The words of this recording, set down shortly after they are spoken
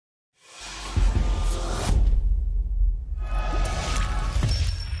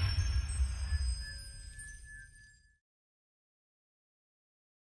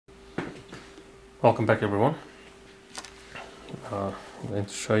Welcome back, everyone. I'm going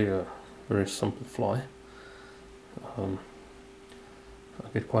to show you a very simple fly. I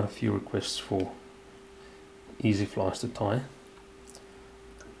get quite a few requests for easy flies to tie,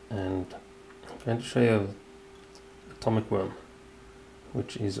 and I'm going to show you atomic worm,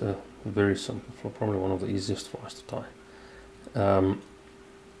 which is a very simple fly, probably one of the easiest flies to tie.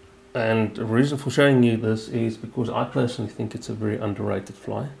 And the reason for showing you this is because I personally think it's a very underrated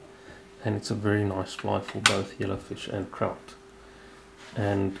fly, and it's a very nice fly for both yellowfish and trout.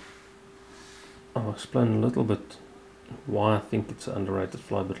 And I'll explain a little bit why I think it's an underrated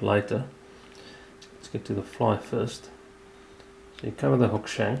fly a bit later. Let's get to the fly first. So you cover the hook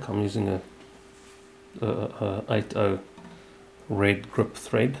shank. I'm using a 8/0 red grip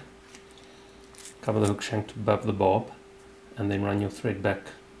thread. Cover the hook shank above the barb, and then run your thread back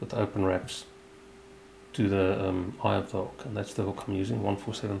with open wraps to the eye of the hook, and that's the hook I'm using,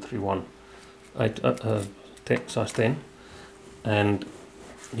 14731 size 10. And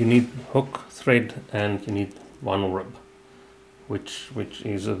you need hook, thread, and you need vinyl rib, which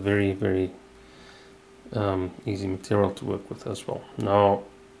is a very easy material to work with as well. Now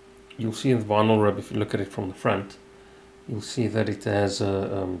you'll see the vinyl rib, if you look at it from the front, you'll see that it has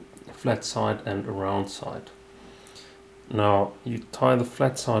a flat side and a round side. Now you tie the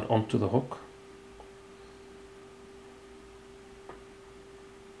flat side onto the hook,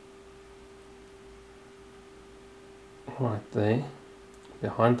 right there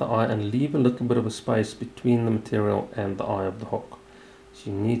behind the eye, and leave a little bit of a space between the material and the eye of the hook. So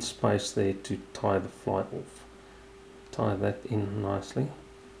you need space there to tie the fly off. Tie that in nicely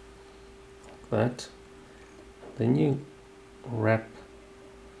like that. Then you wrap,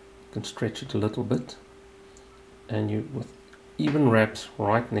 you can stretch it a little bit, and you with even wraps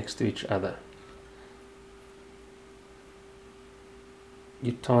right next to each other,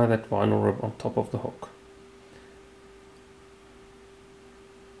 you tie that vinyl rib on top of the hook.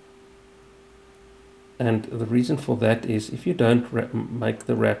 And the reason for that is, if you don't make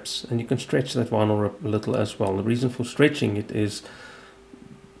the wraps, and you can stretch that vinyl rib a little as well. The reason for stretching it is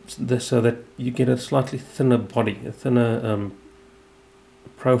so that you get a slightly thinner body, a thinner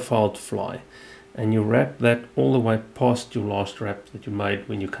profiled fly. And you wrap that all the way past your last wrap that you made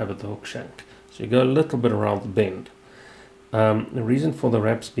when you covered the hook shank. So you go a little bit around the bend. The reason for the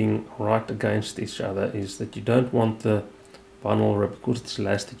wraps being right against each other is that you don't want the vinyl rib, because it's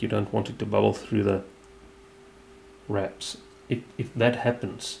elastic, you don't want it to bubble through the wraps. If that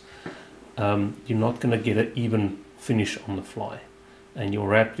happens, you're not going to get an even finish on the fly, and your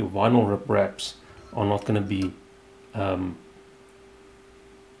vinyl rib wraps are not going to be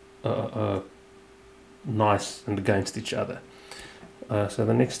nice and against each other. So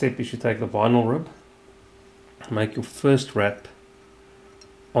the next step is you take the vinyl rib, make your first wrap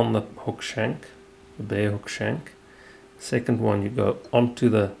on the hook shank, the bare hook shank. Second one, you go onto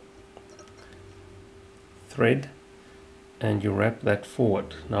the thread and you wrap that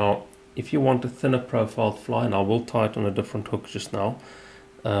forward. Now if you want a thinner profiled fly, and I will tie it on a different hook just now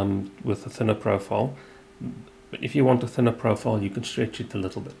with a thinner profile, but if you want a thinner profile, you can stretch it a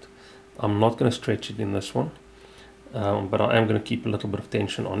little bit. I'm not going to stretch it in this one, but I am going to keep a little bit of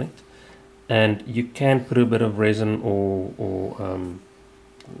tension on it. And you can put a bit of resin or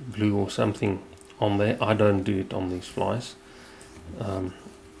glue or something on there. I don't do it on these flies. You're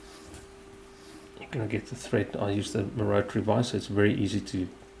going to get the thread. I use the rotary vise, so it's very easy to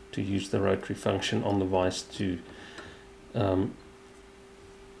use the rotary function on the vise to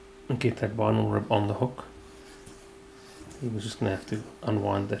get that vinyl rib on the hook. We're just going to have to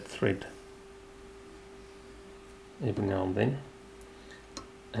unwind that thread every now and then,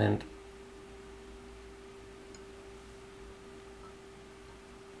 and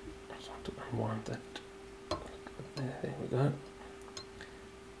start to unwind that. There we go.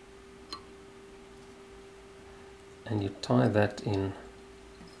 And you tie that in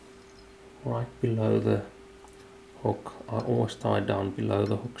right below the hook. I always tie down below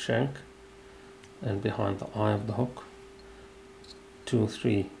the hook shank and behind the eye of the hook. 2 or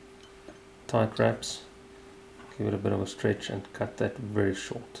 3 tight wraps, give it a bit of a stretch, and cut that very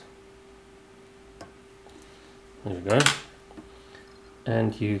short. There we go.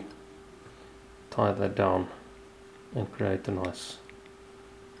 And you tie that down and create a nice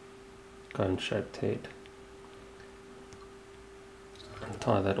cone shaped head. And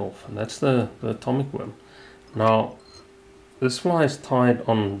tie that off, and that's the atomic worm. Now this fly is tied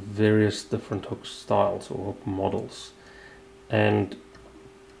on various different hook styles or hook models, and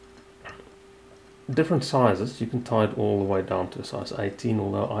different sizes. You can tie it all the way down to a size 18,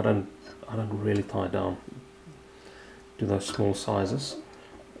 although I don't really tie down to those small sizes.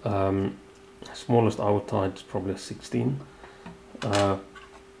 Smallest I would tie is probably a 16.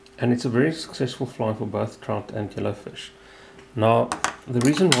 And it's a very successful fly for both trout and yellowfish. Now, the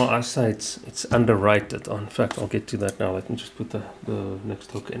reason why I say it's underrated, in fact, I'll get to that now. Let me just put the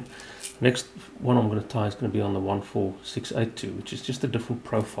next hook in. Next one I'm going to tie is going to be on the 14682, which is just a different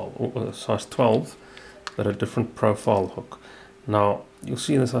profile, or a size 12, but a different profile hook. Now, you'll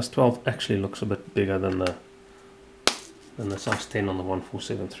see the size 12 actually looks a bit bigger than the size 10 on the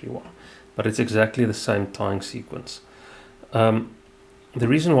 14731, but it's exactly the same tying sequence. The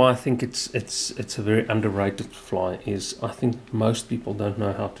reason why I think it's a very underrated fly is I think most people don't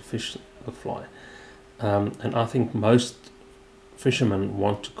know how to fish the fly, and I think most fishermen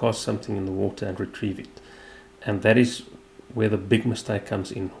want to cast something in the water and retrieve it, and that is where the big mistake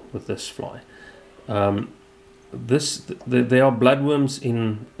comes in with this fly. There are bloodworms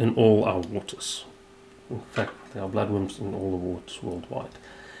in all our waters. In fact, there are bloodworms in all the waters worldwide,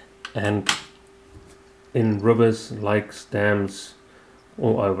 and in rivers, lakes, dams,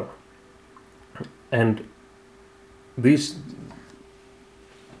 all over. And these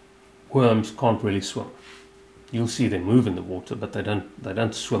worms can't really swim. You'll see them move in the water, but they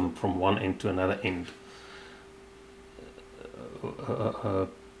don't swim from one end to another end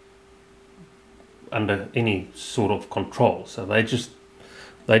under any sort of control. So they're just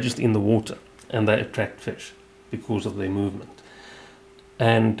in the water, and they attract fish because of their movement.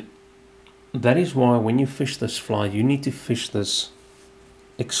 And that is why when you fish this fly, you need to fish this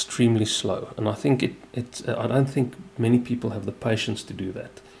extremely slow. And I think I don't think many people have the patience to do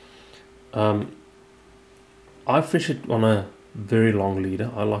that. I fish it on a very long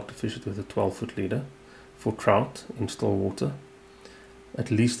leader. I like to fish it with a 12-foot leader for trout in still water, at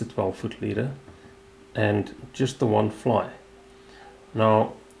least a 12-foot leader, and just the one fly.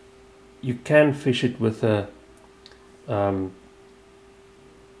 Now, you can fish it with a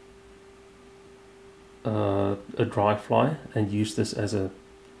dry fly and use this as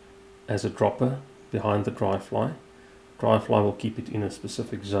a dropper behind the dry fly. Dry fly will keep it in a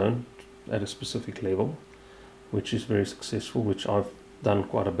specific zone at a specific level, which is very successful, which I've done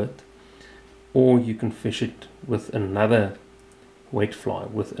quite a bit. Or you can fish it with another weight fly,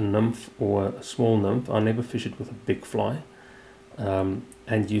 with a nymph or a small nymph. I never fish it with a big fly,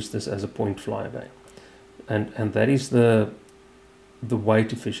 and use this as a point fly again. And that is the way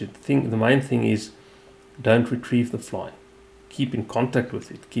to fish it. The main thing is, don't retrieve the fly. Keep in contact with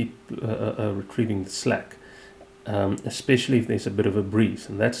it. Keep retrieving the slack, especially if there's a bit of a breeze.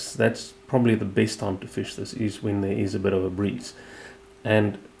 And that's probably the best time to fish this, is when there is a bit of a breeze.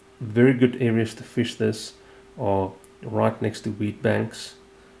 And very good areas to fish this are right next to weed banks,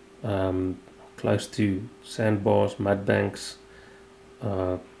 close to sandbars, mud banks,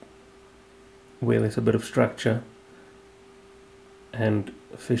 where there's a bit of structure, and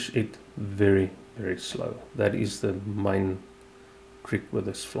fish it very, very slow. That is the main trick with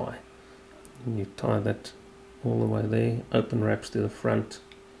this fly. And you tie that all the way there, open wraps to the front,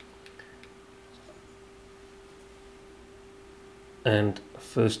 and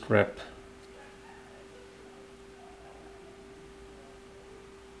first wrap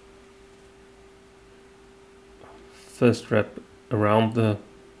around the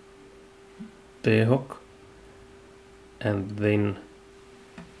bear hook, and then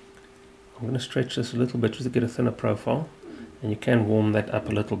I'm going to stretch this a little bit just to get a thinner profile, and you can warm that up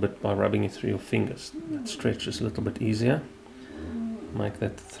a little bit by rubbing it through your fingers. That stretches a little bit easier. Make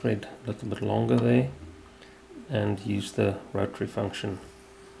that thread a little bit longer there, and use the rotary function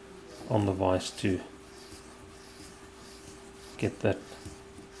on the vise to get that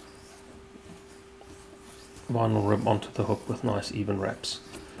vinyl rib onto the hook with nice even wraps.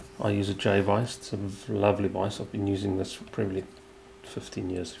 I use a jvice. It's a lovely vise. I've been using this for probably 15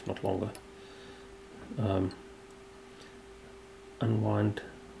 years, if not longer. Unwind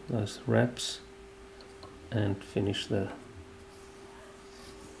those wraps and finish the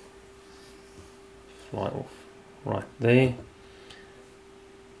fly off right there.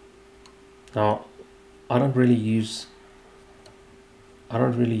 Now, I don't really use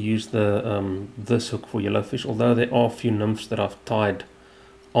the this hook for yellowfish, although there are a few nymphs that I've tied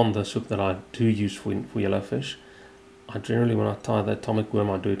on this hook that I do use for yellowfish. I generally, when I tie the atomic worm,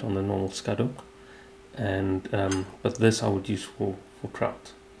 I do it on the normal scud hook, and but this I would use for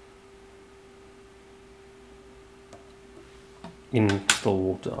trout in still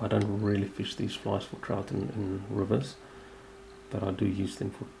water. I don't really fish these flies for trout in rivers, but I do use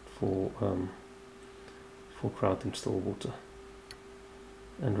them for trout in still water.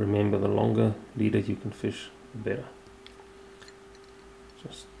 And remember, the longer leader you can fish, the better.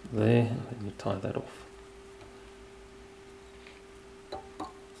 Just there, and then you tie that off.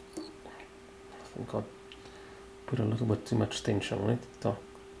 think I put a little bit too much tension on it. I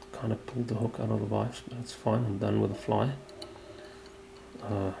kind of pulled the hook out of the vise, but it's fine. I'm done with the fly.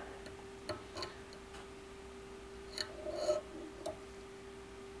 Do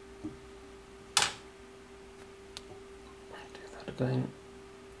that again.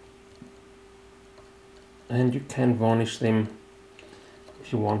 And you can varnish them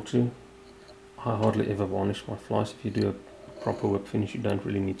if you want to. I hardly ever varnish my flies. If you do a proper whip finish, you don't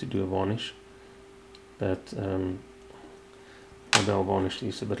really need to do a varnish. But maybe I'll varnish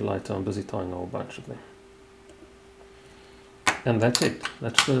these a bit later. I'm busy tying a whole bunch of them. And that's it.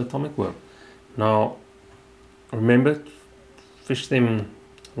 That's the atomic worm. Now, remember, fish them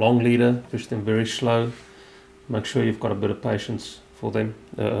long leader, fish them very slow. Make sure you've got a bit of patience for them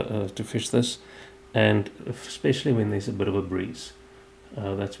to fish this. And especially when there's a bit of a breeze.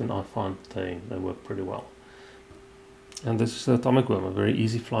 That's when I find they work pretty well. And this is the atomic worm, a very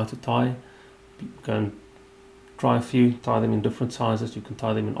easy fly to tie. Go and try a few, tie them in different sizes. You can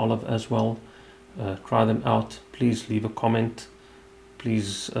tie them in olive as well. Try them out. Please leave a comment.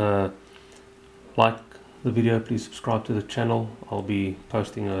 Please like the video. Please subscribe to the channel. I'll be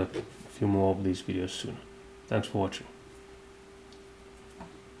posting a few more of these videos soon. Thanks for watching.